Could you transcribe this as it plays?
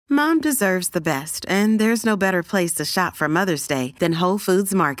Mom deserves the best, and there's no better place to shop for Mother's Day than Whole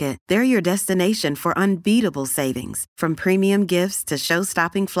Foods Market. They're your destination for unbeatable savings, from premium gifts to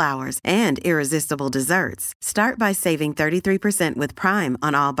show-stopping flowers and irresistible desserts. Start by saving 33% with Prime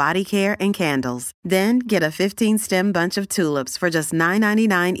on all body care and candles. Then get a 15-stem bunch of tulips for just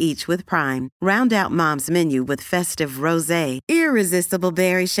 $9.99 each with Prime. Round out Mom's menu with festive rosé, irresistible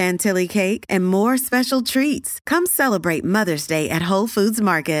berry chantilly cake, and more special treats. Come celebrate Mother's Day at Whole Foods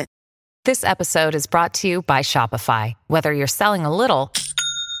Market. This episode is brought to you by Shopify. Whether you're selling a little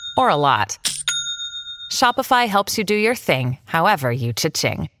or a lot, Shopify helps you do your thing, however you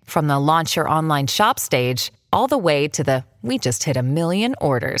cha-ching. From the launch your online shop stage, all the way to the we just hit 1 million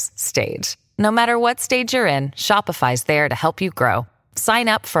orders stage. No matter what stage you're in, Shopify's there to help you grow. Sign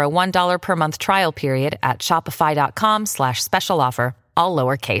up for a $1 per month trial period at shopify.com/special offer, all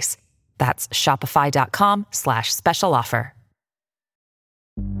lowercase. That's shopify.com/special offer.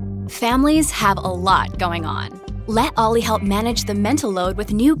 Families have a lot going on. Let Ollie help manage the mental load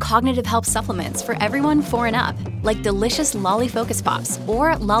with new cognitive help supplements for everyone 4 and up, like delicious Lolly Focus Pops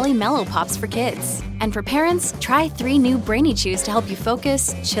or Lolly Mellow Pops for kids. And for parents, try 3 new Brainy Chews to help you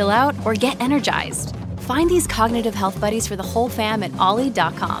focus, chill out, or get energized. Find these cognitive health buddies for the whole fam at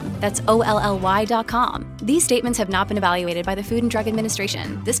ollie.com. That's OLLY.com. These statements have not been evaluated by the Food and Drug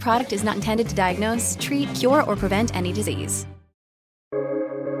Administration. This product is not intended to diagnose, treat, cure, or prevent any disease.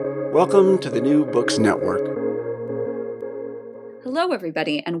 Welcome to the New Books Network. Hello,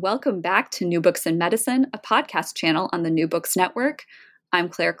 everybody, and welcome back to New Books in Medicine, a podcast channel on the New Books Network. I'm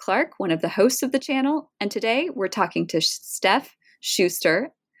Claire Clark, one of the hosts of the channel, and today we're talking to Stef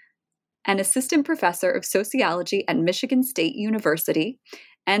Shuster, an assistant professor of sociology at Michigan State University,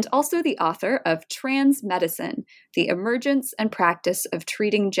 and also the author of Trans Medicine, The Emergence and Practice of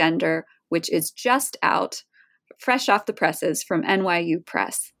Treating Gender, which is just out, fresh off the presses from NYU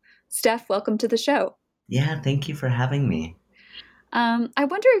Press. Stef, welcome to the show. Yeah, thank you for having me. I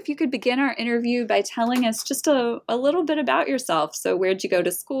wonder if you could begin our interview by telling us just a little bit about yourself. So where'd you go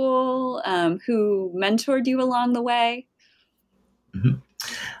to school? Who mentored you along the way?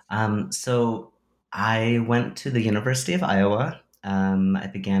 Mm-hmm. So I went to the University of Iowa. I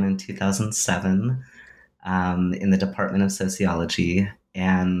began in 2007 in the Department of Sociology.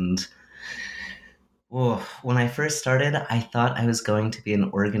 And when I first started, I thought I was going to be an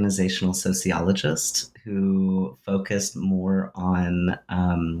organizational sociologist who focused more on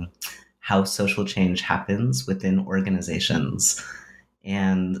how social change happens within organizations.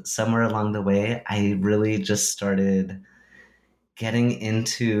 And somewhere along the way, I really just started getting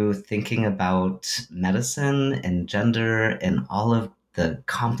into thinking about medicine and gender and all of the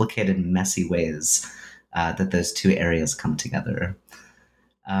complicated, messy ways that those two areas come together.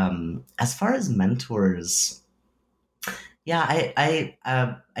 As far as mentors, yeah, I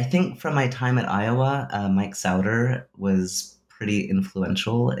think from my time at Iowa, Mike Sauter was pretty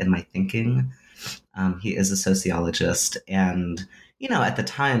influential in my thinking. He is a sociologist, and at the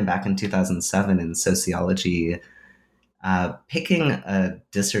time, back in 2007, in sociology, picking a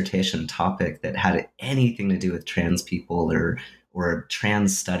dissertation topic that had anything to do with trans people or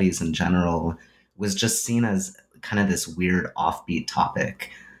trans studies in general was just seen as kind of this weird offbeat topic.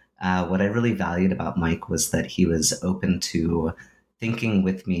 What I really valued about Mike was that he was open to thinking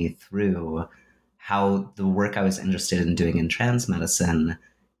with me through how the work I was interested in doing in trans medicine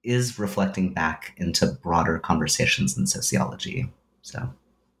is reflecting back into broader conversations in sociology.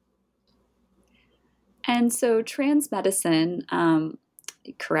 And so trans medicine,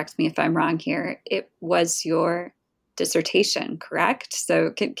 correct me if I'm wrong here, it was your dissertation, correct?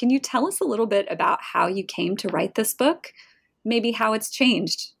 So can you tell us a little bit about how you came to write this book? Maybe how it's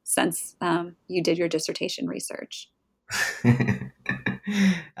changed since you did your dissertation research. It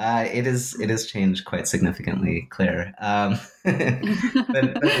has changed quite significantly, Claire. But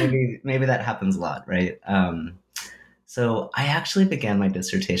maybe that happens a lot, right? So I actually began my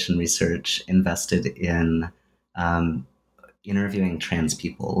dissertation research invested in interviewing trans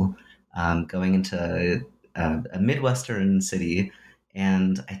people, going into a Midwestern city.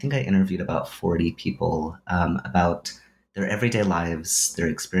 And I think I interviewed about 40 people about their everyday lives, their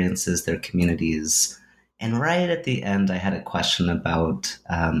experiences, their communities. And right at the end, I had a question about,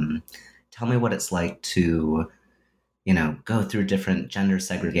 tell me what it's like to, go through different gender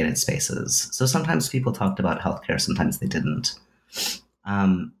segregated spaces. So sometimes people talked about healthcare, sometimes they didn't.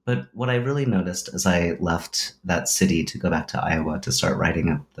 But what I really noticed as I left that city to go back to Iowa to start writing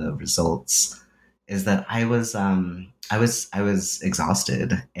up the results is that I was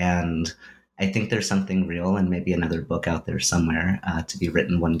exhausted, and I think there's something real and maybe another book out there somewhere to be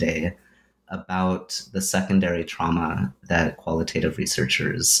written one day about the secondary trauma that qualitative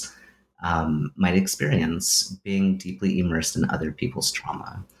researchers might experience being deeply immersed in other people's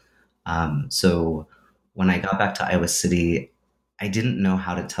trauma. So when I got back to Iowa City, I didn't know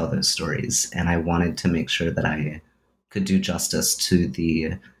how to tell those stories, and I wanted to make sure that I could do justice to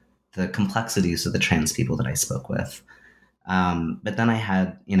the complexities of the trans people that I spoke with. But then I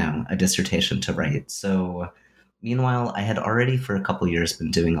had, a dissertation to write. So meanwhile, I had already for a couple years been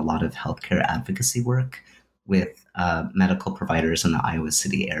doing a lot of healthcare advocacy work with medical providers in the Iowa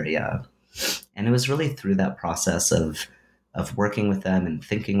City area. And it was really through that process of working with them and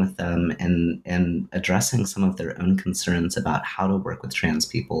thinking with them and addressing some of their own concerns about how to work with trans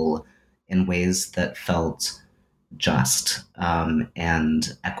people in ways that felt just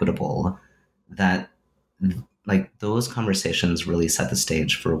and equitable, that like those conversations really set the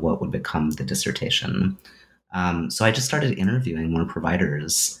stage for what would become the dissertation. So I just started interviewing more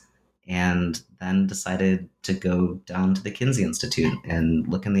providers and then decided to go down to the Kinsey Institute and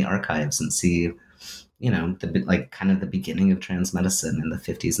look in the archives and see, the beginning of trans medicine in the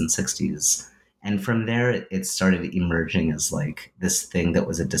 50s and 60s. And from there, it started emerging as like this thing that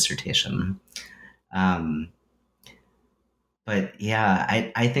was a dissertation. But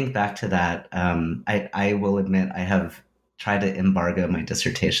yeah, I think back to that. I will admit I have tried to embargo my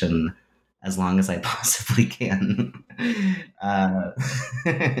dissertation as long as I possibly can.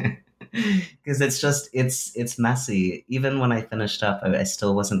 Because it's messy. Even when I finished up, I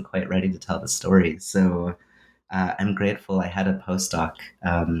still wasn't quite ready to tell the story. So I'm grateful I had a postdoc,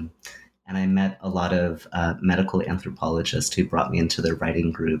 and I met a lot of medical anthropologists who brought me into their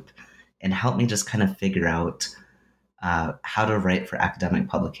writing group and helped me just kind of figure out how to write for academic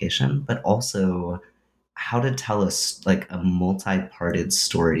publication, but also how to tell us like a multi-parted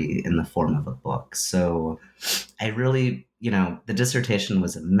story in the form of a book. So I really, the dissertation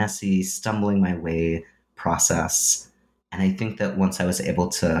was a messy, stumbling my way process. And I think that once I was able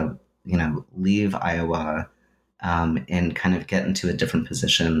to, leave Iowa and kind of get into a different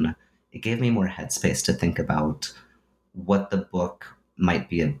position, it gave me more headspace to think about what the book might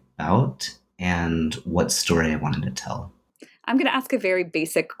be about and what story I wanted to tell. I'm going to ask a very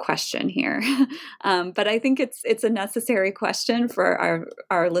basic question here, but I think it's a necessary question for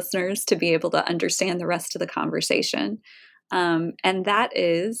our listeners to be able to understand the rest of the conversation. And that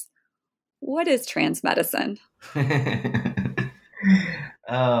is, what is trans medicine?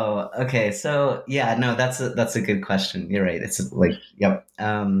 Oh, okay. So yeah, no, that's a good question. You're right. It's like, yep.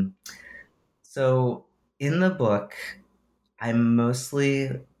 So in the book, I'm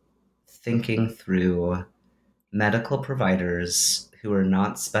mostly thinking through medical providers who are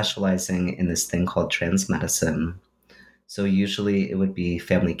not specializing in this thing called trans medicine. So usually it would be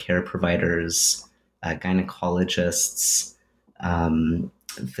family care providers, gynecologists,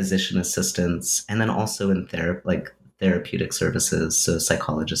 physician assistants, and then also in therapeutic services, so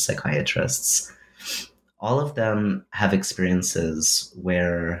psychologists, psychiatrists. All of them have experiences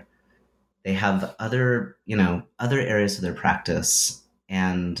where they have other areas of their practice,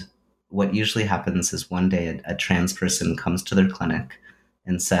 and what usually happens is one day a trans person comes to their clinic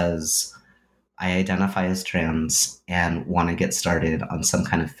and says, I identify as trans and want to get started on some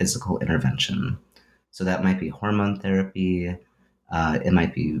kind of physical intervention. So that might be hormone therapy, it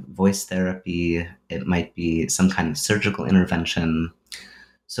might be voice therapy, it might be some kind of surgical intervention.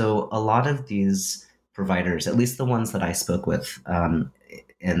 So a lot of these providers, at least the ones that I spoke with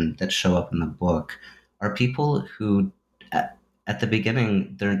and that show up in the book, are people who at the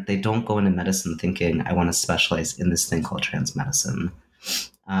beginning, they don't go into medicine thinking, I want to specialize in this thing called trans medicine.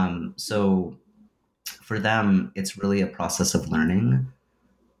 So for them, it's really a process of learning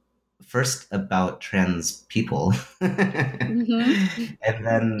first about trans people, mm-hmm.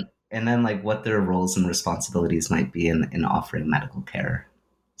 and then like what their roles and responsibilities might be in offering medical care.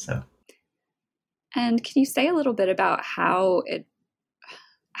 So, and can you say a little bit about how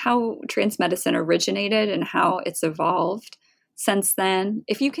trans medicine originated and how it's evolved since then?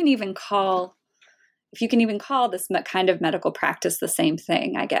 If you can even call this kind of medical practice the same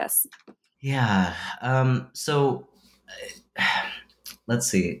thing, I guess. Yeah. So let's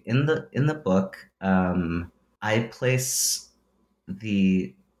see. In the book, I place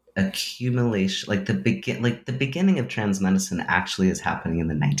the accumulation, the beginning of trans medicine actually is happening in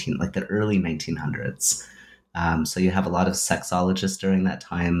the early 1900s. So you have a lot of sexologists during that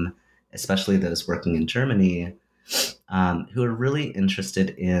time, especially those working in Germany, who are really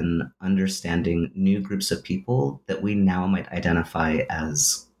interested in understanding new groups of people that we now might identify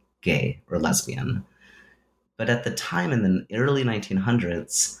as gay or lesbian. But at the time in the early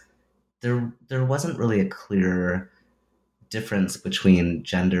 1900s, there wasn't really a clear difference between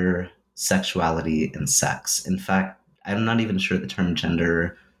gender sexuality, and sex. In fact, I'm not even sure the term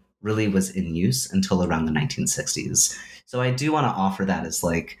gender really was in use until around the 1960s. So I do want to offer that as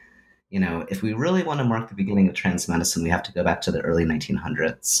like, if we really want to mark the beginning of trans medicine, we have to go back to the early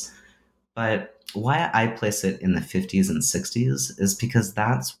 1900s. But why I place it in the 50s and 60s is because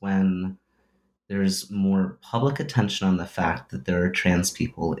that's when there's more public attention on the fact that there are trans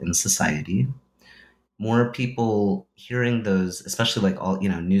people in society. More people hearing those, especially like all,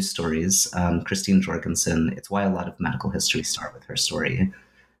 news stories. Christine Jorgensen, it's why a lot of medical history start with her story.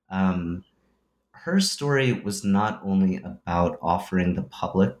 Her story was not only about offering the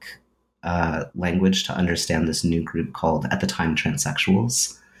public language to understand this new group called, at the time,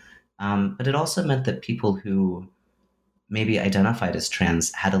 transsexuals, but it also meant that people who maybe identified as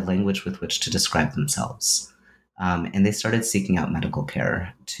trans had a language with which to describe themselves. And they started seeking out medical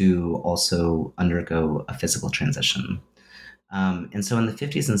care to also undergo a physical transition. And so in the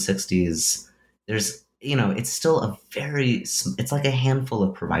 50s and 60s, there's, it's still it's like a handful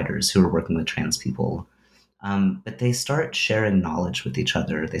of providers who are working with trans people. But they start sharing knowledge with each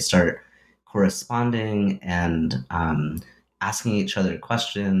other. They start corresponding and asking each other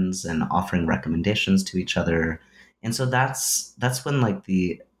questions and offering recommendations to each other. And so that's when like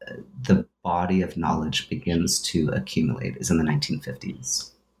the body of knowledge begins to accumulate is in the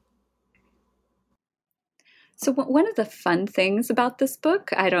 1950s. So one of the fun things about this book,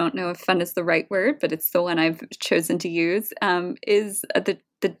 I don't know if fun is the right word, but it's the one I've chosen to use, is the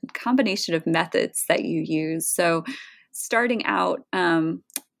combination of methods that you use. So starting out,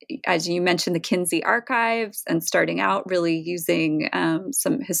 as you mentioned, the Kinsey archives, and starting out really using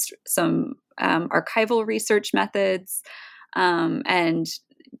some archival research methods, and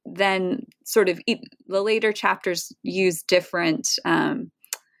then sort of the later chapters use different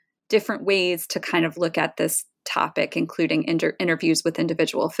ways to kind of look at this topic, including interviews with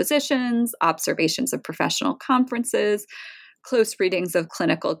individual physicians, observations of professional conferences, close readings of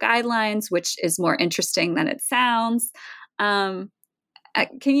clinical guidelines, which is more interesting than it sounds. Can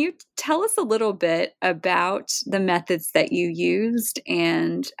you tell us a little bit about the methods that you used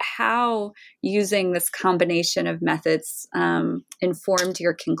and how using this combination of methods informed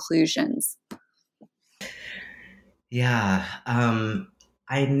your conclusions? Yeah,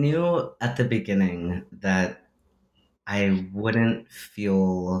 I knew at the beginning that I wouldn't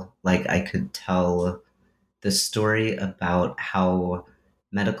feel like I could tell the story about how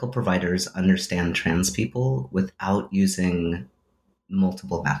medical providers understand trans people without using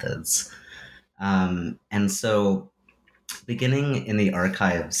multiple methods. And so beginning in the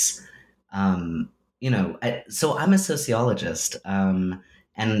archives, so I'm a sociologist,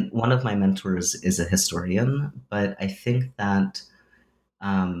 and one of my mentors is a historian, but I think that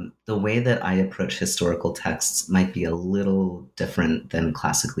the way that I approach historical texts might be a little different than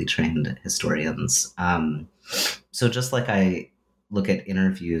classically trained historians. So just like I look at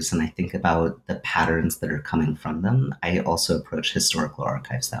interviews and I think about the patterns that are coming from them, I also approach historical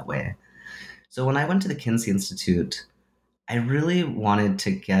archives that way. So when I went to the Kinsey Institute, I really wanted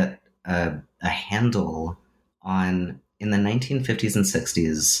to get a handle on, in the 1950s and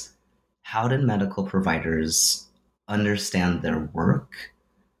 60s, how did medical providers understand their work?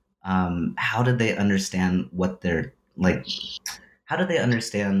 How did they understand what they're like? How did they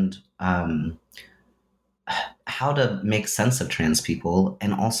understand how to make sense of trans people,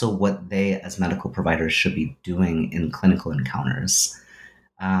 and also what they as medical providers should be doing in clinical encounters?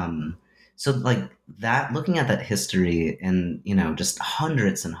 So like that, looking at that history and, just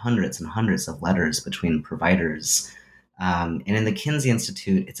hundreds and hundreds and hundreds of letters between providers. And in the Kinsey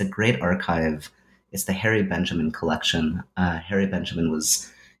Institute, it's a great archive. It's the Harry Benjamin collection. Harry Benjamin was,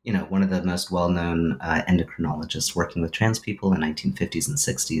 one of the most well-known endocrinologists working with trans people in the 1950s and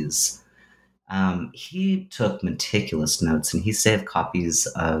 60s. He took meticulous notes, and he saved copies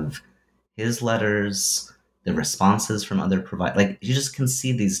of his letters, the responses from other providers. Like, you just can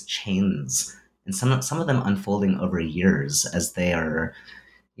see these chains, and some of them unfolding over years as they are,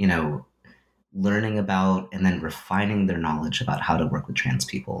 learning about and then refining their knowledge about how to work with trans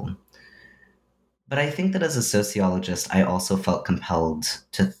people. But I think that as a sociologist, I also felt compelled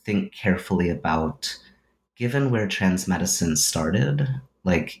to think carefully about, given where trans medicine started,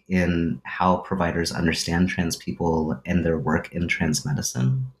 like in how providers understand trans people and their work in trans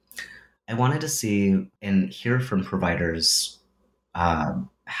medicine, I wanted to see and hear from providers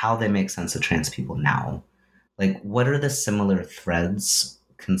how they make sense of trans people now. Like, what are the similar threads,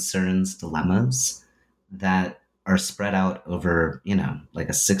 concerns, dilemmas that are spread out over, like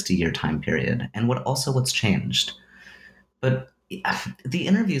a 60-year time period, and what's changed. But the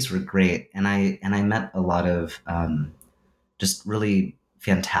interviews were great, and I met a lot of just really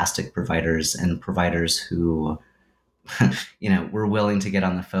fantastic providers and providers who, were willing to get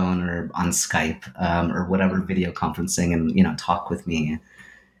on the phone or on Skype or whatever video conferencing and, talk with me.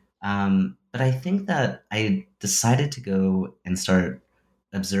 But I think that I decided to go and start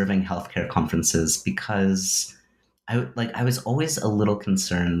observing healthcare conferences because I was always a little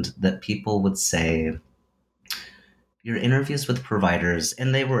concerned that people would say your interviews with providers,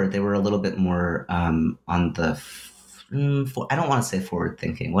 and they were a little bit more on the I don't want to say forward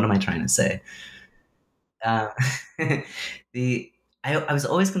thinking. What am I trying to say? Uh, I was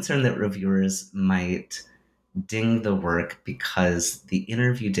always concerned that reviewers might ding the work because the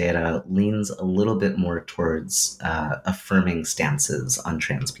interview data leans a little bit more towards affirming stances on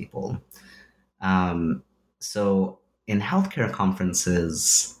trans people. So in healthcare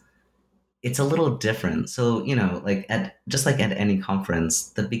conferences, it's a little different. So, just like at any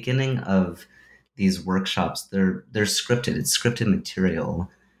conference, the beginning of these workshops, they're scripted. It's scripted material.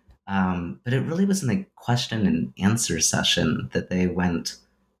 But it really was in a question and answer session that they went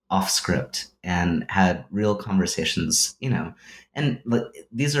off script and had real conversations, and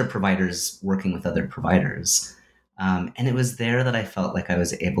these are providers working with other providers. And it was there that I felt like I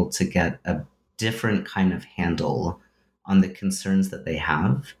was able to get a different kind of handle on the concerns that they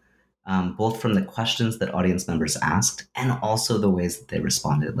have, both from the questions that audience members asked and also the ways that they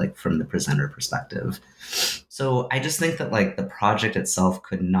responded, like from the presenter perspective. So I just think that the project itself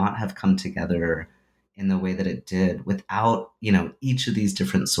could not have come together in the way that it did without, each of these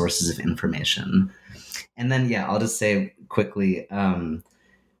different sources of information. And then, I'll just say quickly,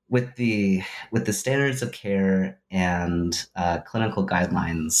 with the standards of care and clinical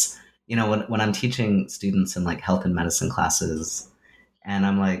guidelines, when I'm teaching students in health and medicine classes, and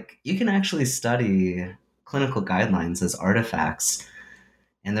I'm like, you can actually study clinical guidelines as artifacts.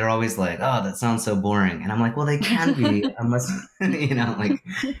 And they're always like, oh, that sounds so boring. And I'm like, well, they can be unless,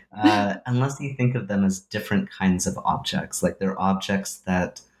 unless you think of them as different kinds of objects. Like they're objects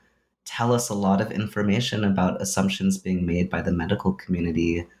that tell us a lot of information about assumptions being made by the medical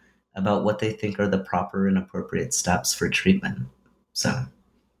community about what they think are the proper and appropriate steps for treatment. So,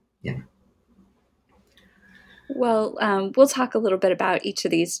 yeah. Well, we'll talk a little bit about each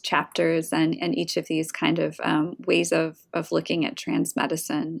of these chapters and each of these kind of ways of looking at trans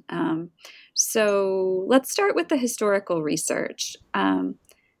medicine. So let's start with the historical research.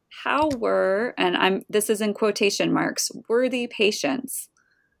 How were, and this is in quotation marks, worthy patients,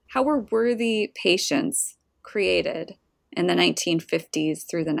 how were worthy patients created in the 1950s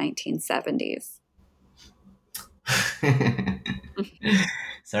through the 1970s?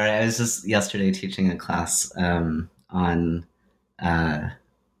 Sorry, I was just yesterday teaching a class on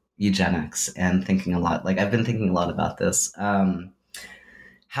eugenics and thinking a lot. I've been thinking a lot about this. How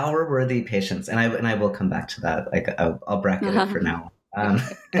are worthy patients? And I will come back to that. I'll bracket it for now.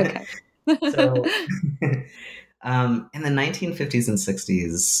 Okay. So, in the 1950s and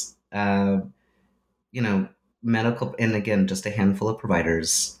 60s, medical, and again, just a handful of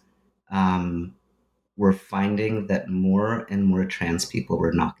providers, were finding that more and more trans people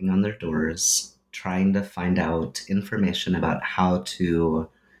were knocking on their doors, trying to find out information about how to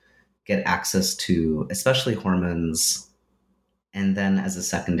get access to, especially hormones, and then as a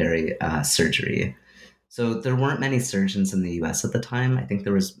secondary, surgery. So there weren't many surgeons in the US at the time. I think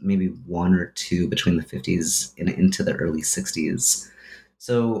there was maybe one or two between the 50s and into the early 60s.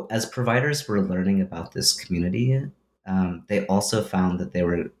 So as providers were learning about this community, they also found that they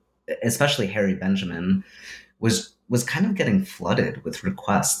were, especially Harry Benjamin, was kind of getting flooded with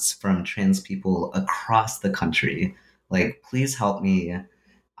requests from trans people across the country. Like, please help me.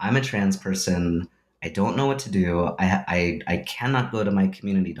 I'm a trans person. I don't know what to do. I cannot go to my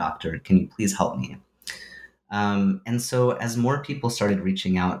community doctor. Can you please help me? And so as more people started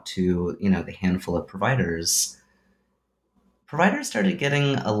reaching out to, the handful of providers started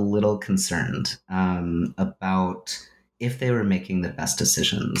getting a little concerned about if they were making the best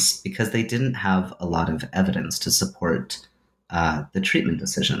decisions, because they didn't have a lot of evidence to support the treatment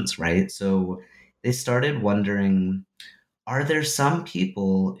decisions, right? So they started wondering, are there some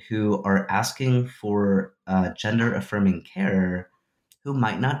people who are asking for gender-affirming care who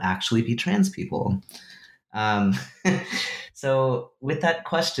might not actually be trans people? So with that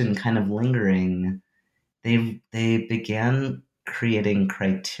question kind of lingering, they began creating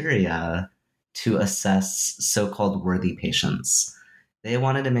criteria to assess so-called worthy patients. They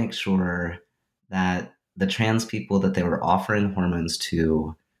wanted to make sure that the trans people that they were offering hormones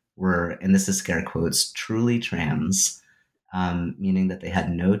to were, and this is scare quotes, truly trans, meaning that they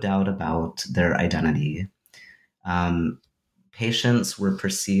had no doubt about their identity. Patients were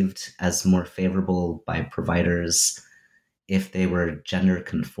perceived as more favorable by providers if they were gender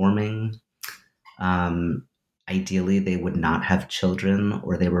conforming. Ideally, they would not have children,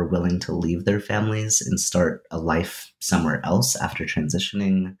 or they were willing to leave their families and start a life somewhere else after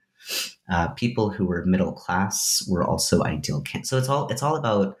transitioning. People who were middle class were also ideal. So it's all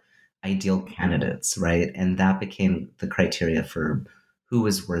about ideal candidates, right? And that became the criteria for who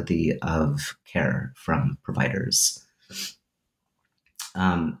was worthy of care from providers.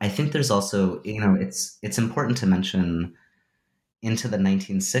 I think there's also, it's important to mention, into the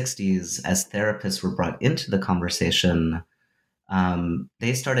 1960s, as therapists were brought into the conversation,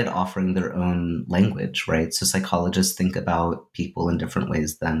 they started offering their own language, right? So psychologists think about people in different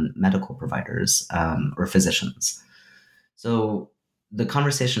ways than medical providers or physicians. So the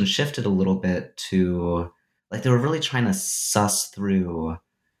conversation shifted a little bit to, like, they were really trying to suss through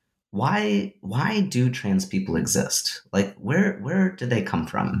why do trans people exist? Like, where did they come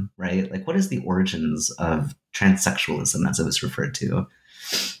from, right? Like, what is the origins of transsexualism, as it was referred to?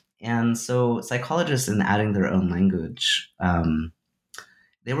 And so psychologists, in adding their own language,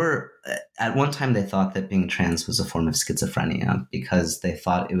 they were, at one time, they thought that being trans was a form of schizophrenia because they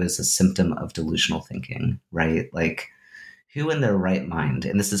thought it was a symptom of delusional thinking, right? Like, who in their right mind,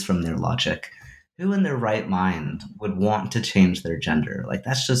 and this is from their logic, who in their right mind would want to change their gender? Like,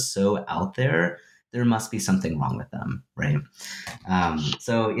 that's just so out there. There must be something wrong with them, right?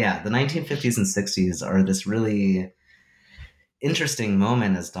 So yeah, the 1950s and 60s are this really interesting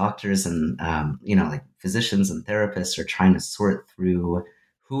moment as doctors and, like physicians and therapists are trying to sort through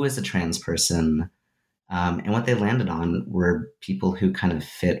who is a trans person. And what they landed on were people who kind of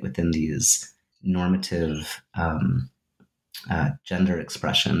fit within these normative gender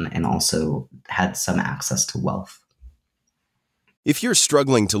expression and also had some access to wealth. If you're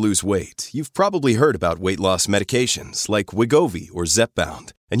struggling to lose weight, you've probably heard about weight loss medications like Wegovy or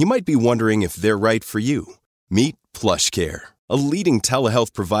Zepbound, and you might be wondering if they're right for you. Meet PlushCare, a leading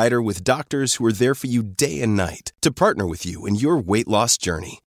telehealth provider with doctors who are there for you day and night to partner with you in your weight loss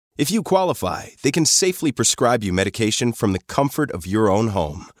journey. If you qualify, they can safely prescribe you medication from the comfort of your own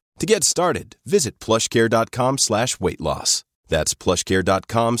home. To get started, visit plushcare.com/weight-loss. That's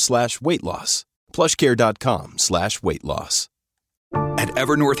plushcare.com/weight-loss. plushcare.com/weight-loss. At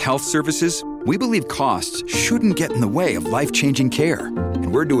Evernorth Health Services, we believe costs shouldn't get in the way of life-changing care,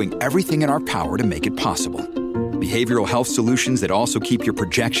 and we're doing everything in our power to make it possible. Behavioral health solutions that also keep your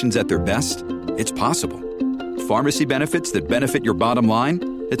projections at their best? It's possible. Pharmacy benefits that benefit your bottom line?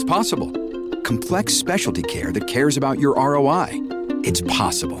 It's possible. Complex specialty care that cares about your ROI? It's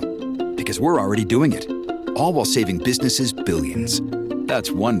possible. Because we're already doing it. All while saving businesses billions. That's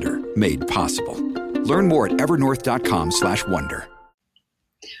Wonder made possible. Learn more at evernorth.com/wonder.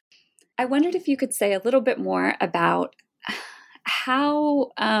 I wondered if you could say a little bit more about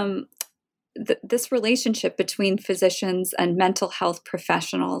how this relationship between physicians and mental health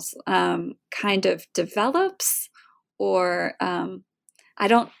professionals kind of develops, or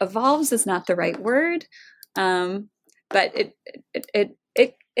evolves is not the right word, but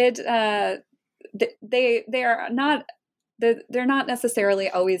they're not necessarily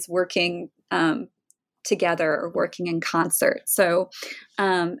always working together or working in concert. So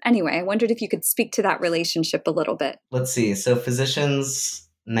anyway, I wondered if you could speak to that relationship a little bit. Let's see. So physicians,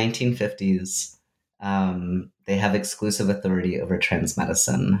 1950s, they have exclusive authority over trans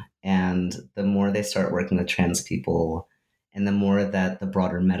medicine. And the more they start working with trans people, and the more that the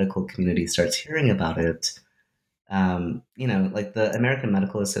broader medical community starts hearing about it, like the American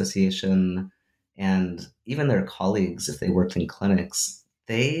Medical Association and even their colleagues, if they worked in clinics,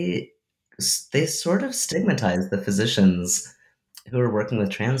 they sort of stigmatized the physicians who were working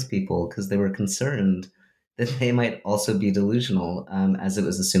with trans people because they were concerned that they might also be delusional, as it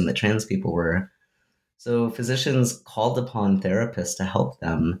was assumed that trans people were. So physicians called upon therapists to help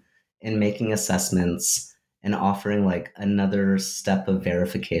them in making assessments and offering like another step of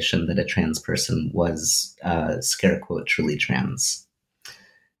verification that a trans person was, scare quote, truly trans.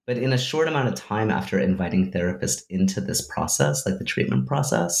 But in a short amount of time after inviting therapists into this process, like the treatment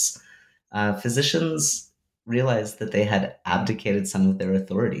process, physicians realized that they had abdicated some of their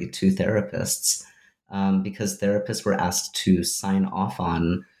authority to therapists, because therapists were asked to sign off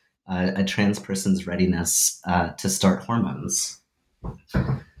on a trans person's readiness to start hormones.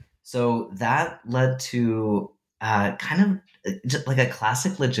 So that led to kind of just like a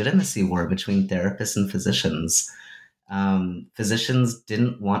classic legitimacy war between therapists and physicians. Physicians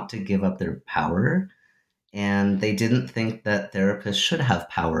didn't want to give up their power, and they didn't think that therapists should have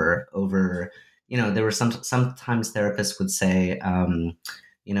power over, there were sometimes therapists would say,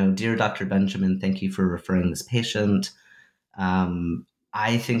 dear Dr. Benjamin, thank you for referring this patient.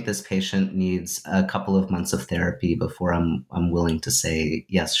 I think this patient needs a couple of months of therapy before I'm willing to say,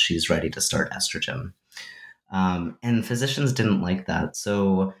 yes, she's ready to start estrogen. And physicians didn't like that.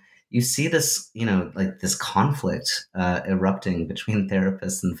 So you see this, like this conflict erupting between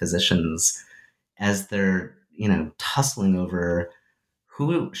therapists and physicians as they're, tussling over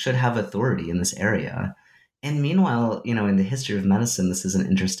who should have authority in this area. And meanwhile, in the history of medicine, this is an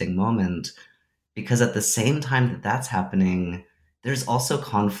interesting moment because at the same time that that's happening, there's also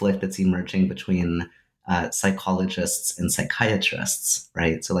conflict that's emerging between psychologists and psychiatrists,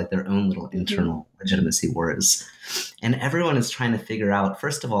 right? So like their own little internal legitimacy wars. And everyone is trying to figure out,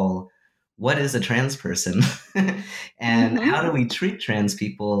 first of all, what is a trans person and how do we treat trans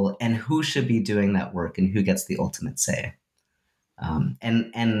people and who should be doing that work and who gets the ultimate say?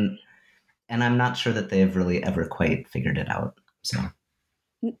 And I'm not sure that they've really ever quite figured it out. So.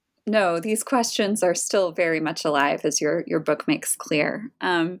 No, these questions are still very much alive, as your book makes clear.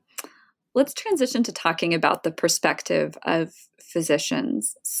 Let's transition to talking about the perspective of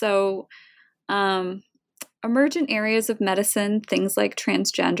physicians. So, emergent areas of medicine, things like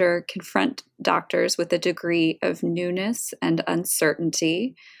transgender, confront doctors with a degree of newness and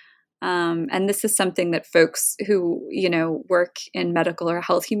uncertainty. And this is something that folks who, work in medical or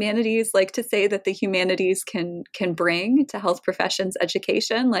health humanities like to say that the humanities can bring to health professions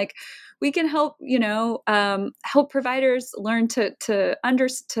education. Like we can help, help providers learn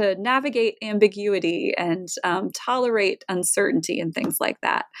to navigate ambiguity and tolerate uncertainty and things like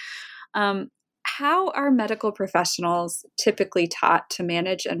that. How are medical professionals typically taught to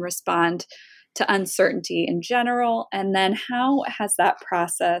manage and respond to uncertainty in general? And then how has that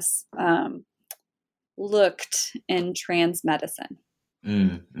process looked in trans medicine?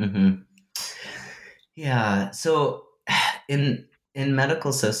 Yeah. So in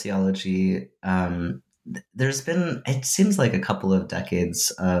medical sociology, there's been, it seems like a couple of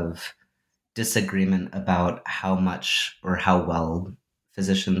decades of disagreement about how much or how well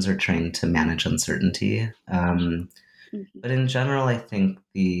physicians are trained to manage uncertainty. But in general, I think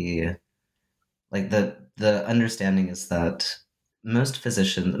the understanding is that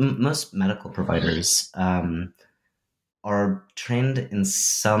most medical providers are trained in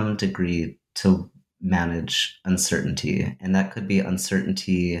some degree to manage uncertainty. And that could be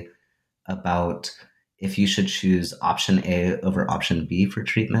uncertainty about if you should choose option A over option B for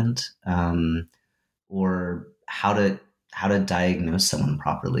treatment, or how to diagnose someone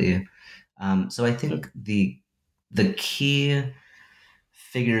properly. So I think the key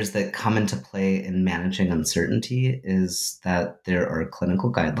figures that come into play in managing uncertainty is that there are clinical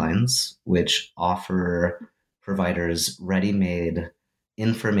guidelines which offer providers ready-made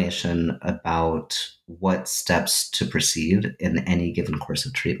information about what steps to proceed in any given course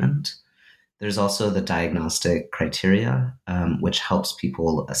of treatment. There's also the diagnostic criteria, which helps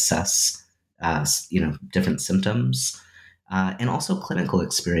people assess, different symptoms, and also clinical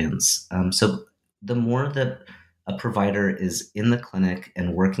experience. So the more that a provider is in the clinic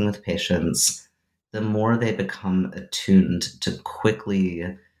and working with patients, the more they become attuned to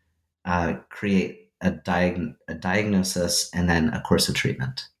quickly create a diagnosis and then a course of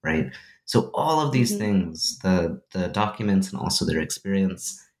treatment, right? So all of these things, the documents and also their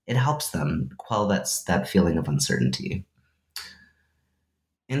experience, it helps them quell that feeling of uncertainty.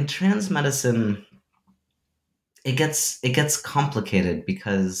 In trans medicine, it gets complicated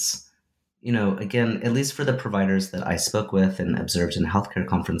because, again, at least for the providers that I spoke with and observed in healthcare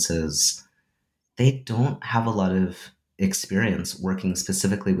conferences, they don't have a lot of experience working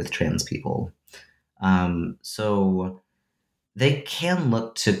specifically with trans people. So they can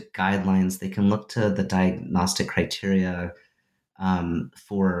look to guidelines, they can look to the diagnostic criteria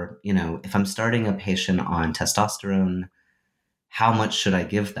for, if I'm starting a patient on testosterone, how much should I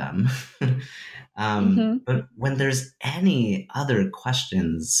give them? But when there's any other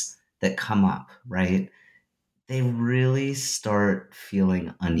questions that come up, right, they really start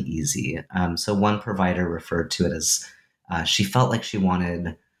feeling uneasy. So one provider referred to it as she felt like she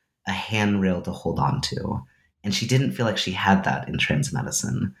wanted a handrail to hold on to. And she didn't feel like she had that in trans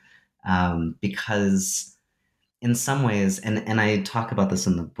medicine because in some ways, and I talk about this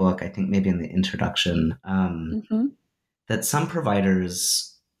in the book, I think maybe in the introduction, that some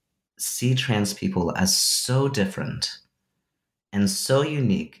providers see trans people as so different and so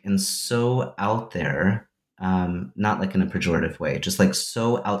unique and so out there, not like in a pejorative way, just like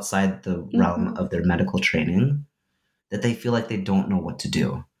so outside the realm of their medical training that they feel like they don't know what to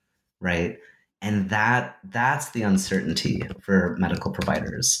do, right? And that's the uncertainty for medical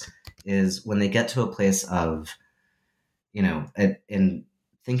providers, is when they get to a place of, in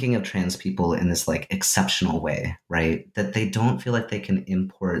thinking of trans people in this like exceptional way, right? That they don't feel like they can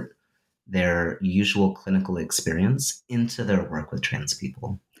import their usual clinical experience into their work with trans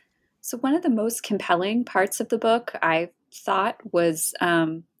people. So one of the most compelling parts of the book, I thought, was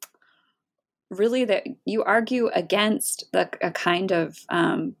really that you argue against a kind of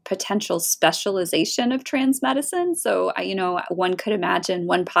potential specialization of trans medicine. So, one could imagine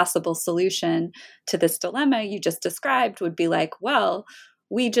one possible solution to this dilemma you just described would be like, well,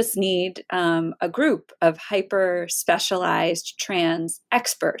 we just need a group of hyper specialized trans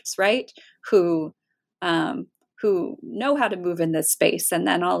experts, right? Who know how to move in this space, and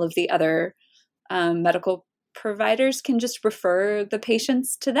then all of the other medical providers can just refer the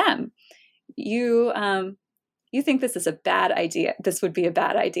patients to them. You think this is a bad idea. This would be a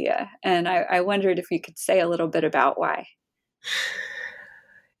bad idea, and I wondered if you could say a little bit about why.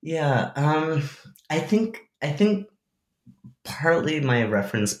 Yeah, I think partly my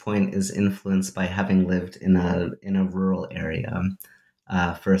reference point is influenced by having lived in a rural area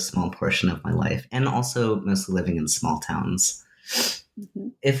for a small portion of my life, and also mostly living in small towns. Mm-hmm.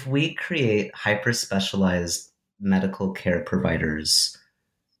 If we create hyper specialized medical care providers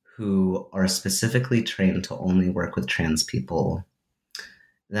who are specifically trained to only work with trans people,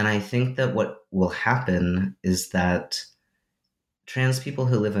 then I think that what will happen is that trans people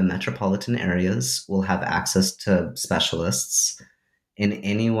who live in metropolitan areas will have access to specialists, and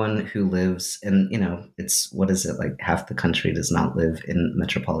anyone who lives in, it's, what is it, like half the country does not live in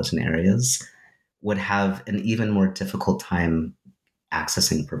metropolitan areas, would have an even more difficult time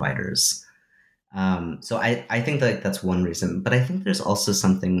accessing providers. So I think that that's one reason, but I think there's also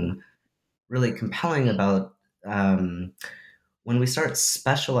something really compelling about when we start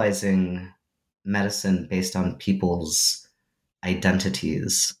specializing medicine based on people's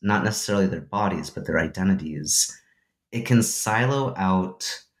identities, not necessarily their bodies, but their identities. It can silo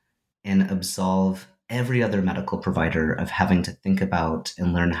out and absolve every other medical provider of having to think about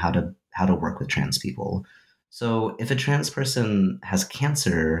and learn how to work with trans people. So if a trans person has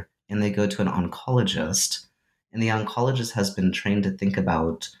cancer and they go to an oncologist, and the oncologist has been trained to think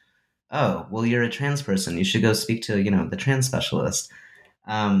about, oh, well, you're a trans person, you should go speak to, the trans specialist.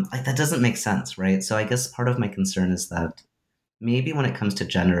 Like that doesn't make sense, right? So I guess part of my concern is that maybe when it comes to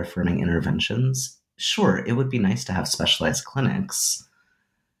gender affirming interventions, sure, it would be nice to have specialized clinics.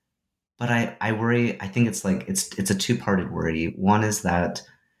 But I worry, I think it's like, it's a two-parted worry. One is that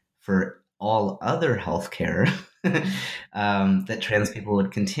for all other healthcare, that trans people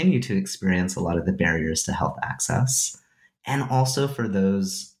would continue to experience a lot of the barriers to health access. And also for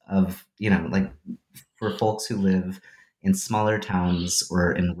those of, like for folks who live in smaller towns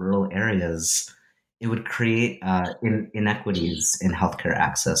or in rural areas, it would create inequities in healthcare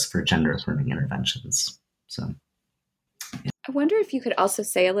access for gender affirming interventions. So. I wonder if you could also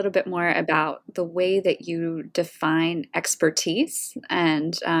say a little bit more about the way that you define expertise.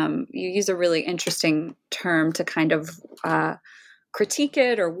 And you use a really interesting term to kind of critique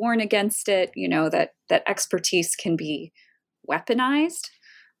it or warn against it, that expertise can be weaponized.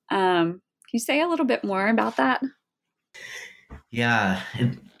 Can you say a little bit more about that? Yeah,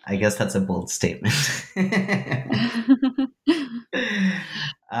 I guess that's a bold statement.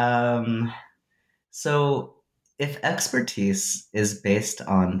 So if expertise is based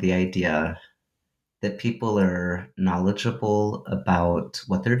on the idea that people are knowledgeable about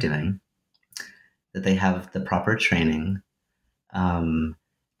what they're doing, that they have the proper training, and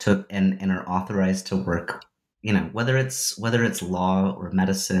are authorized to work, whether it's law or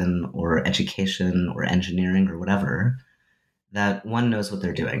medicine or education or engineering or whatever, that one knows what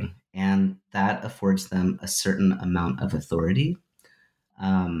they're doing, and that affords them a certain amount of authority,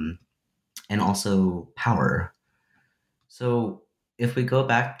 and also power. So if we go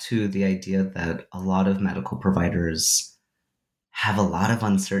back to the idea that a lot of medical providers have a lot of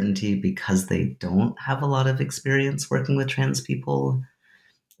uncertainty because they don't have a lot of experience working with trans people,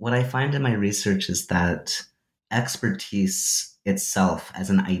 what I find in my research is that expertise itself as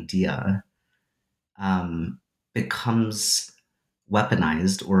an idea becomes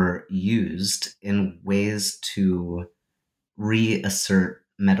weaponized or used in ways to reassert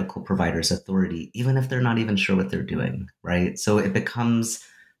medical providers' authority, even if they're not even sure what they're doing, right? So it becomes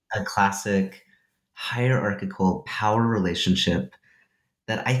a classic hierarchical power relationship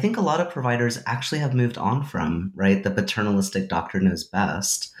that I think a lot of providers actually have moved on from, right? The paternalistic doctor knows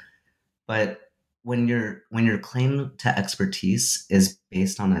best. But when your claim to expertise is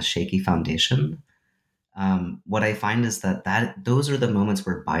based on a shaky foundation, what I find is that those are the moments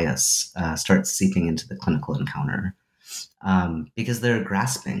where bias starts seeping into the clinical encounter. Because they're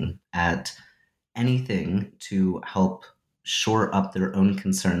grasping at anything to help shore up their own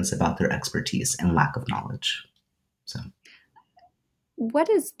concerns about their expertise and lack of knowledge. So, what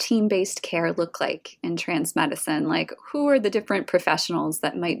does team-based care look like in trans medicine? Like, who are the different professionals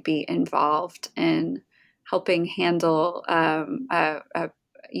that might be involved in helping handle,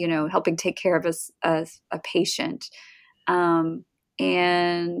 helping take care of a patient?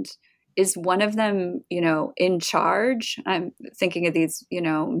 And is one of them, in charge? I'm thinking of these,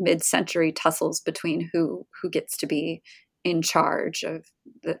 mid-century tussles between who gets to be in charge of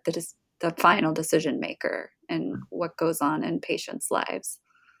the final decision maker and what goes on in patients' lives.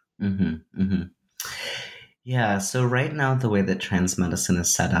 Mm-hmm, mm-hmm. Yeah, so right now, the way that trans medicine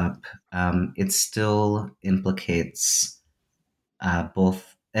is set up, it still implicates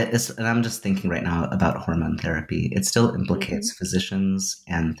both, and I'm just thinking right now about hormone therapy, it still implicates physicians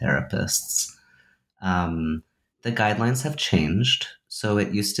and therapists. The guidelines have changed. So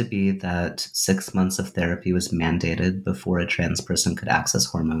it used to be that 6 months of therapy was mandated before a trans person could access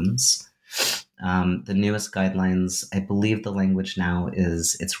hormones. The newest guidelines, I believe the language now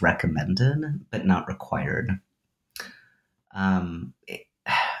is it's recommended, but not required. I'm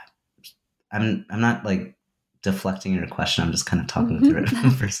not like deflecting your question. I'm just kind of talking through it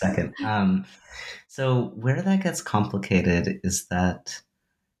for a second. So where that gets complicated is that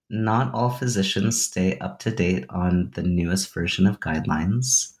not all physicians stay up to date on the newest version of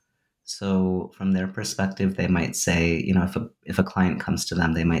guidelines. So from their perspective, they might say, if a client comes to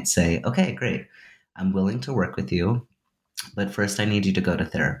them, they might say, okay, great, I'm willing to work with you, but first I need you to go to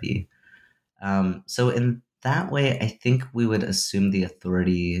therapy. So in that way, I think we would assume the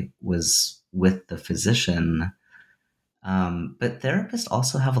authority was with the physician. But therapists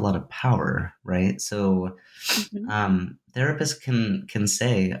also have a lot of power, right? So therapists can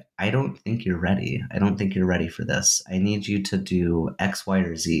say, I don't think you're ready. I don't think you're ready for this. I need you to do X, Y,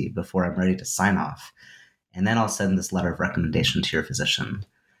 or Z before I'm ready to sign off. And then I'll send this letter of recommendation to your physician.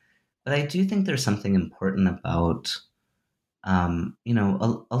 But I do think there's something important about, a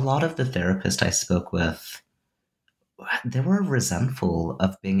lot of the therapists I spoke with, they were resentful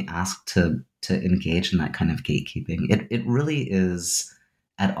of being asked to engage in that kind of gatekeeping. It really is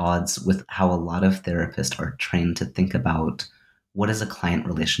at odds with how a lot of therapists are trained to think about what does a client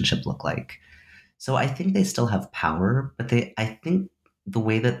relationship look like. So I think they still have power, but I think the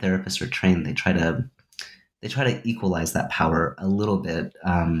way that therapists are trained, they try to equalize that power a little bit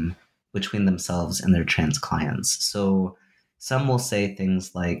between themselves and their trans clients. So some will say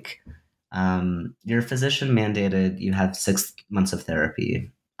things like, your physician mandated you have 6 months of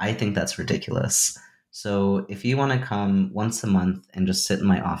therapy. I think that's ridiculous. So if you want to come once a month and just sit in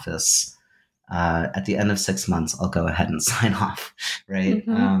my office, at the end of 6 months, I'll go ahead and sign off, right?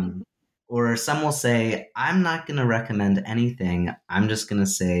 Or some will say, I'm not going to recommend anything. I'm just going to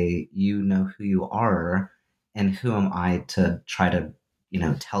say, you know who you are, and who am I to try to,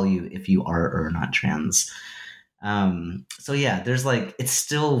 tell you if you are or are not trans. So yeah, there's it's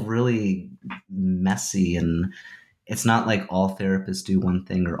still really messy, and it's not like all therapists do one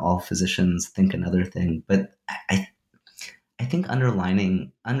thing or all physicians think another thing. But I think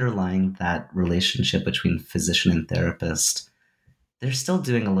underlying that relationship between physician and therapist, they're still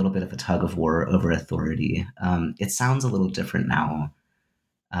doing a little bit of a tug of war over authority. It sounds a little different now,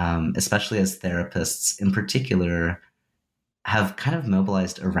 especially as therapists in particular have kind of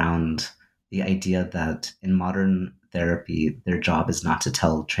mobilized around the idea that in modern therapy, their job is not to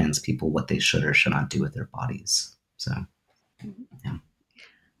tell trans people what they should or should not do with their bodies. So, yeah.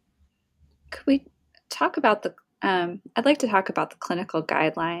 Could we talk about I'd like to talk about the clinical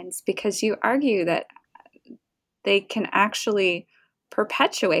guidelines, because you argue that they can actually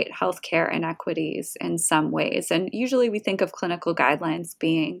perpetuate healthcare inequities in some ways. And usually we think of clinical guidelines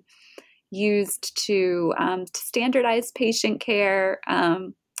being used to standardize patient care.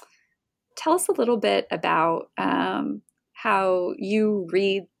 Tell us a little bit about how you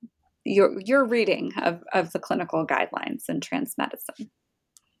read your reading of the clinical guidelines in trans medicine.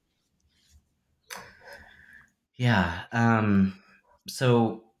 Yeah.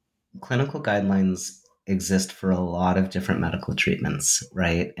 So clinical guidelines exist for a lot of different medical treatments,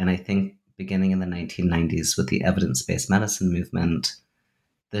 right? And I think beginning in the 1990s with the evidence-based medicine movement,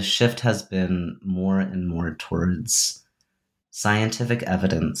 the shift has been more and more towards scientific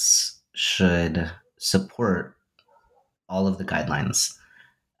evidence should support all of the guidelines.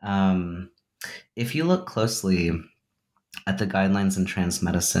 If you look closely at the guidelines in trans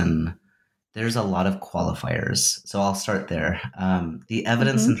medicine, there's a lot of qualifiers. So I'll start there. The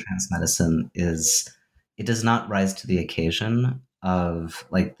evidence in trans medicine it does not rise to the occasion of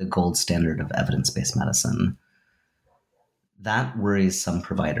the gold standard of evidence-based medicine. That worries some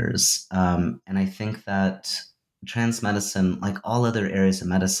providers. And I think that trans medicine, like all other areas of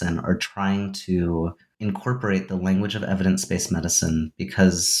medicine, are trying to incorporate the language of evidence-based medicine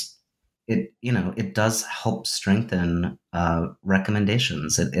because it does help strengthen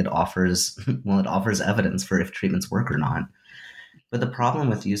recommendations. It offers it offers evidence for if treatments work or not. But the problem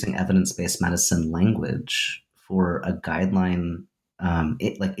with using evidence-based medicine language for a guideline,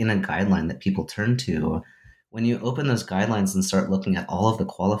 like in a guideline that people turn to, when you open those guidelines and start looking at all of the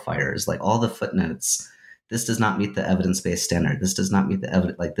qualifiers, like all the footnotes, this does not meet the evidence-based standard. This does not meet the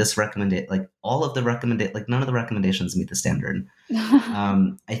evidence. Like this like all of the like none of the recommendations meet the standard.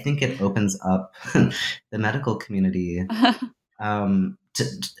 I think it opens up the medical community to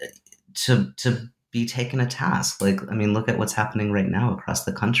be taken to task. Like, I mean, look at what's happening right now across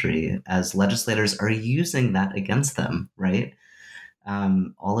the country as legislators are using that against them, right?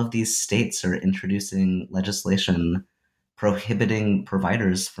 All of these states are introducing legislation prohibiting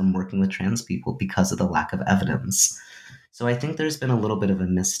providers from working with trans people because of the lack of evidence. So I think there's been a little bit of a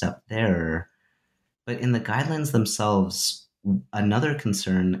misstep there. But in the guidelines themselves, another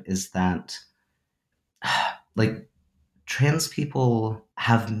concern is that like trans people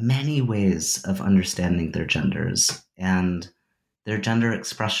have many ways of understanding their genders and their gender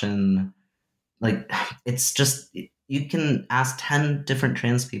expression. Like, it's just, you can ask 10 different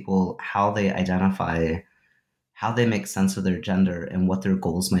trans people how they identify, how they make sense of their gender, and what their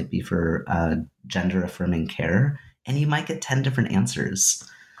goals might be for gender affirming care, and you might get 10 different answers.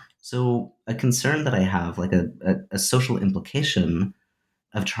 So a concern that I have, like a social implication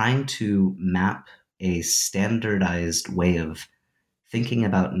of trying to map a standardized way of thinking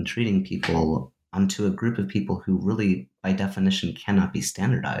about and treating people onto a group of people who really, by definition, cannot be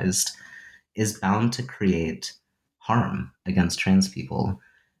standardized, is bound to create harm against trans people.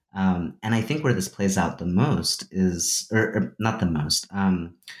 And I think where this plays out the most is, or not the most,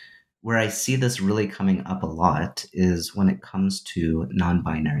 where I see this really coming up a lot is when it comes to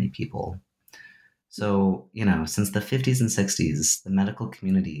non-binary people. So, since the 50s and 60s, the medical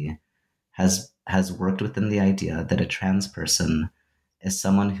community has worked within the idea that a trans person is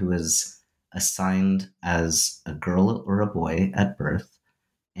someone who is assigned as a girl or a boy at birth,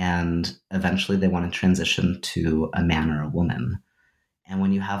 and eventually they want to transition to a man or a woman. And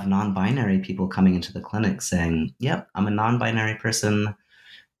when you have non-binary people coming into the clinic saying, yep, I'm a non-binary person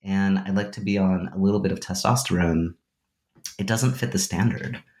and I'd like to be on a little bit of testosterone, it doesn't fit the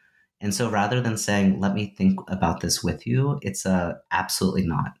standard. And so rather than saying, let me think about this with you, it's absolutely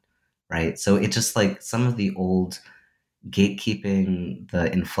not, right? So it's just like some of the old gatekeeping,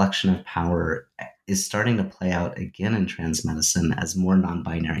 the inflection of power is starting to play out again in trans medicine as more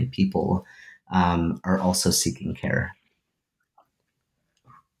non-binary people are also seeking care.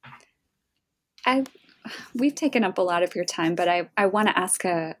 We've taken up a lot of your time, but I want to ask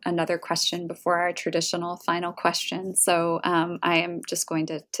another question before our traditional final question. So I am just going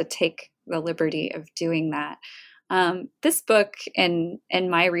to take the liberty of doing that. This book, in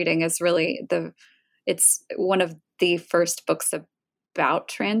my reading, is really it's one of the first books about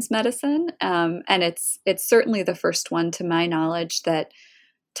trans medicine, and it's certainly the first one, to my knowledge, that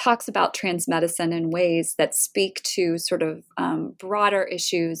talks about trans medicine in ways that speak to sort of broader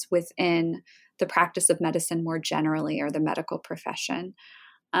issues within the practice of medicine more generally, or the medical profession.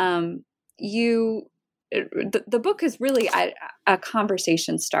 The book is really a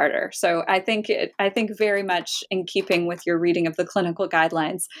conversation starter. So I think very much in keeping with your reading of the clinical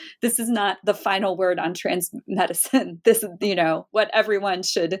guidelines, this is not the final word on trans medicine. This is, what everyone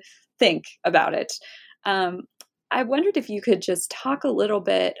should think about it. I wondered if you could just talk a little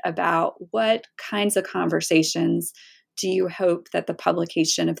bit about what kinds of conversations do you hope that the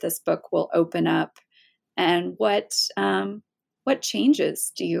publication of this book will open up, and what changes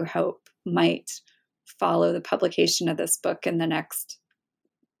do you hope might follow the publication of this book in the next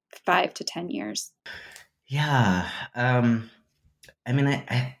 5 to 10 years? Yeah. I mean,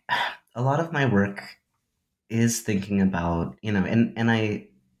 I a lot of my work is thinking about, and I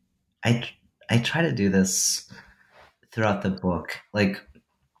try to do this throughout the book, like,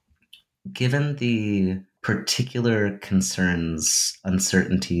 given the particular concerns,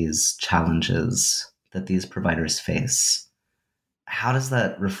 uncertainties, challenges that these providers face, how does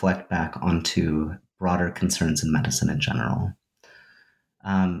that reflect back onto broader concerns in medicine in general?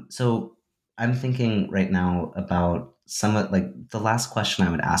 So I'm thinking right now about somewhat like the last question I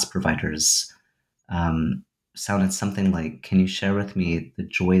would ask providers sounded something like, can you share with me the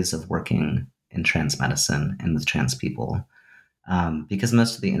joys of working in trans medicine and with trans people? Because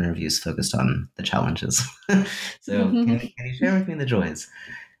most of the interviews focused on the challenges. So can you share with me the joys?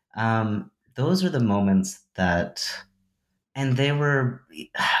 Those are the moments that and they were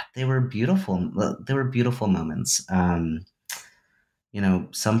beautiful. They were beautiful moments. Some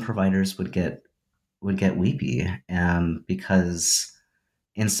providers would get weepy, because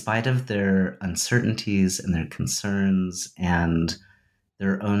in spite of their uncertainties and their concerns and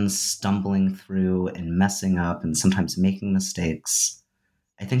their own stumbling through and messing up and sometimes making mistakes,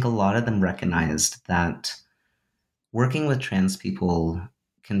 I think a lot of them recognized that working with trans people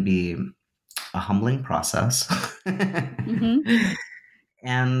can be a humbling process. Mm-hmm.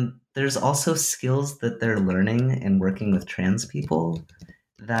 And there's also skills that they're learning in working with trans people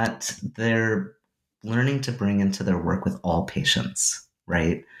that they're learning to bring into their work with all patients,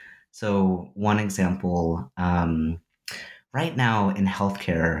 right? So one example, right now in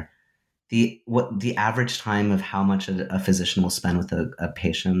healthcare, the average time of how much a physician will spend with a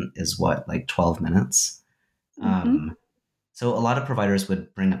patient is what, like 12 minutes. Mm-hmm. So a lot of providers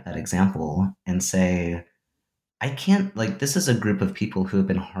would bring up that example and say, I can't, like, this is a group of people who have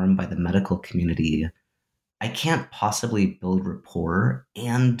been harmed by the medical community. I can't possibly build rapport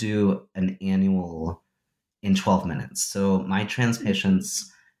and do an annual in 12 minutes. So my trans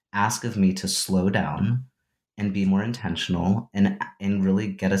patients ask of me to slow down and be more intentional and really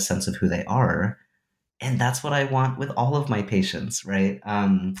get a sense of who they are. And that's what I want with all of my patients, right?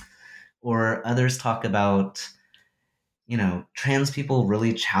 Or others talk about, trans people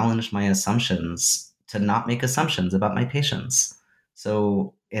really challenged my assumptions to not make assumptions about my patients.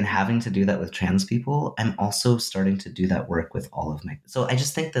 So in having to do that with trans people, I'm also starting to do that work with all of my. So I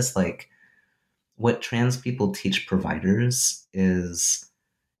just think this, like, what trans people teach providers is,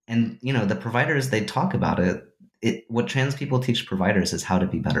 and the providers, they talk about it. What trans people teach providers is how to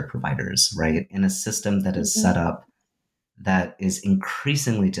be better providers, right? In a system that is set up that is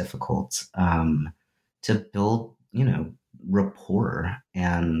increasingly difficult, to build, rapport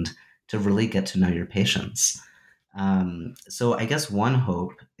and to really get to know your patients. So I guess one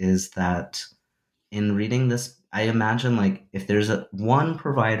hope is that in reading this, I imagine, like, if there's one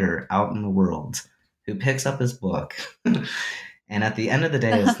provider out in the world who picks up his book and at the end of the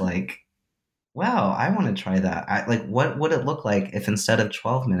day is like, wow, I want to try that. Like, what would it look like if instead of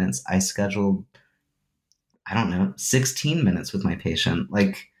 12 minutes, I scheduled, I don't know, 16 minutes with my patient,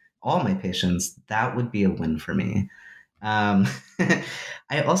 like all my patients? That would be a win for me. Um,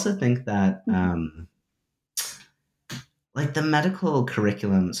 I also think that, like, the medical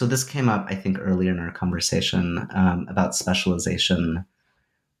curriculum, so this came up, I think, earlier in our conversation, about specialization.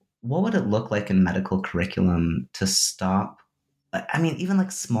 What would it look like in medical curriculum to stop? I mean, even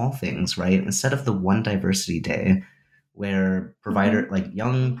like small things, right? Instead of the one diversity day where like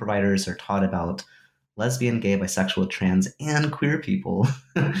young providers are taught about lesbian, gay, bisexual, trans, and queer people,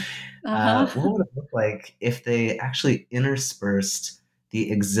 what would it look like if they actually interspersed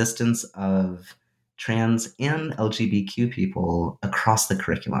the existence of trans and LGBTQ people across the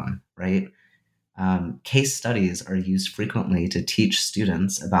curriculum, right? Case studies are used frequently to teach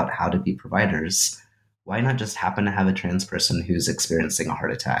students about how to be providers. Why not just happen to have a trans person who's experiencing a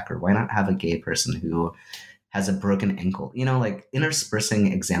heart attack? Or why not have a gay person who has a broken ankle? Like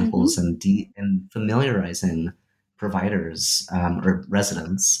interspersing examples and familiarizing providers, or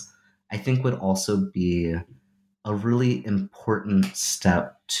residents, I think would also be a really important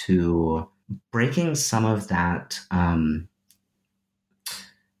step to breaking some of that,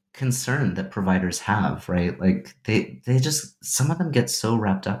 concern that providers have, right? Like they just, some of them get so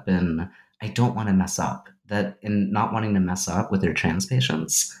wrapped up in, I don't want to mess up, that in not wanting to mess up with their trans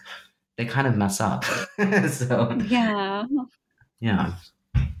patients, they kind of mess up. So Yeah. yeah.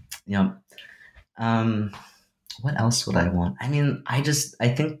 Yeah. What else would I want? I mean, I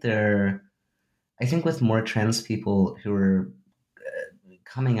think with more trans people who are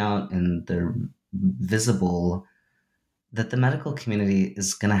coming out and they're visible, that the medical community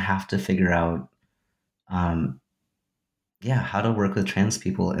is going to have to figure out, how to work with trans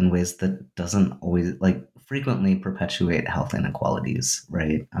people in ways that doesn't always, like, frequently perpetuate health inequalities,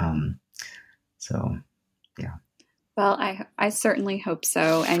 right? So, yeah. Well, I certainly hope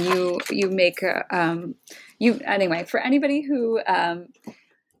so. And you make you anyway, for anybody who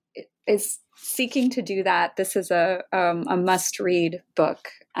is seeking to do that, this is a must read book.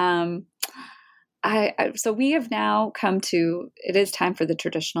 So we have now come to, it is time for the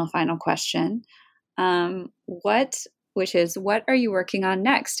traditional final question. Which is, what are you working on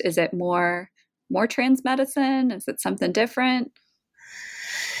next? Is it more trans medicine? Is it something different?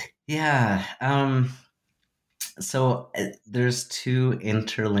 Yeah. So there's two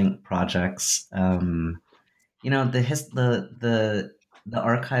interlinked projects. The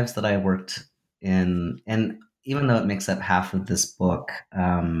archives that I worked in, and even though it makes up half of this book,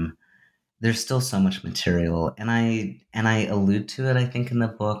 there's still so much material, and I allude to it, I think, in the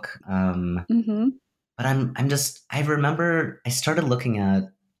book. But I remember I started looking at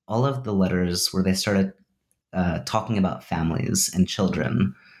all of the letters where they started talking about families and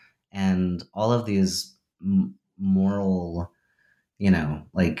children and all of these moral,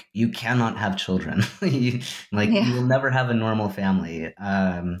 like you cannot have children, you will never have a normal family.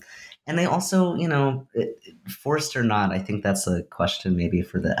 And they also, forced or not, I think that's a question maybe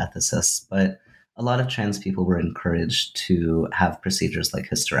for the ethicists, but a lot of trans people were encouraged to have procedures like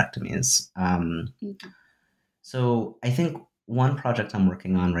hysterectomies. So I think one project I'm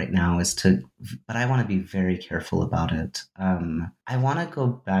working on right now but I want to be very careful about it. I want to go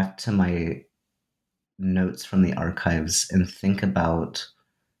back to my notes from the archives and think about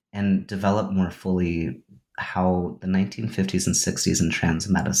and develop more fully how the 1950s and 60s in trans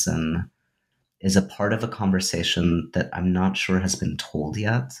medicine is a part of a conversation that I'm not sure has been told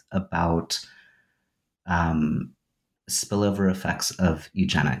yet about spillover effects of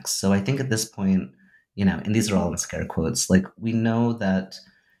eugenics. So I think at this point, and these are all in scare quotes, like we know that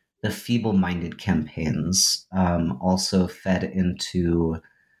the feeble-minded campaigns also fed into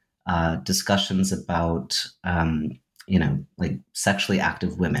discussions about, like sexually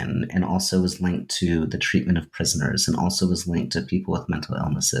active women, and also was linked to the treatment of prisoners, and also was linked to people with mental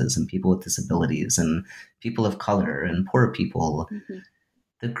illnesses and people with disabilities and people of color and poor people.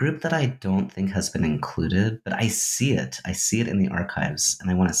 The group that I don't think has been included, but I see it in the archives, and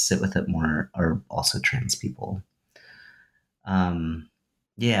I want to sit with it more, are also trans people.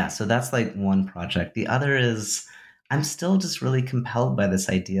 Yeah, so that's like one project. The other is I'm still just really compelled by this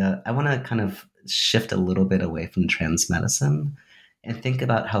idea. I want to kind of shift a little bit away from trans medicine and think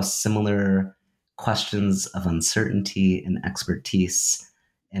about how similar questions of uncertainty and expertise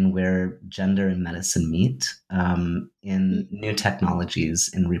and where gender and medicine meet in new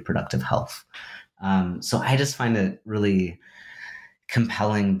technologies in reproductive health. So I just find it really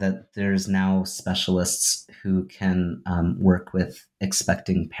compelling that there's now specialists who can work with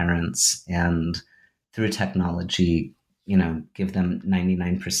expecting parents and through technology, give them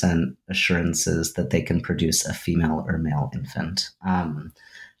 99% assurances that they can produce a female or male infant.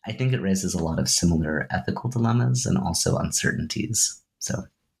 I think it raises a lot of similar ethical dilemmas and also uncertainties. So,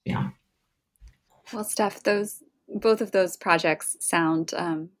 yeah. Well, Steph, both of those projects sound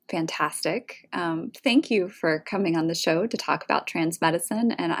fantastic. Thank you for coming on the show to talk about trans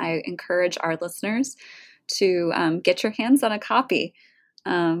medicine, and I encourage our listeners to get your hands on a copy.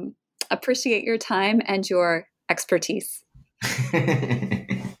 Appreciate your time and your expertise.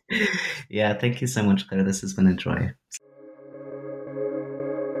 Yeah, thank you so much, Claire. This has been a joy.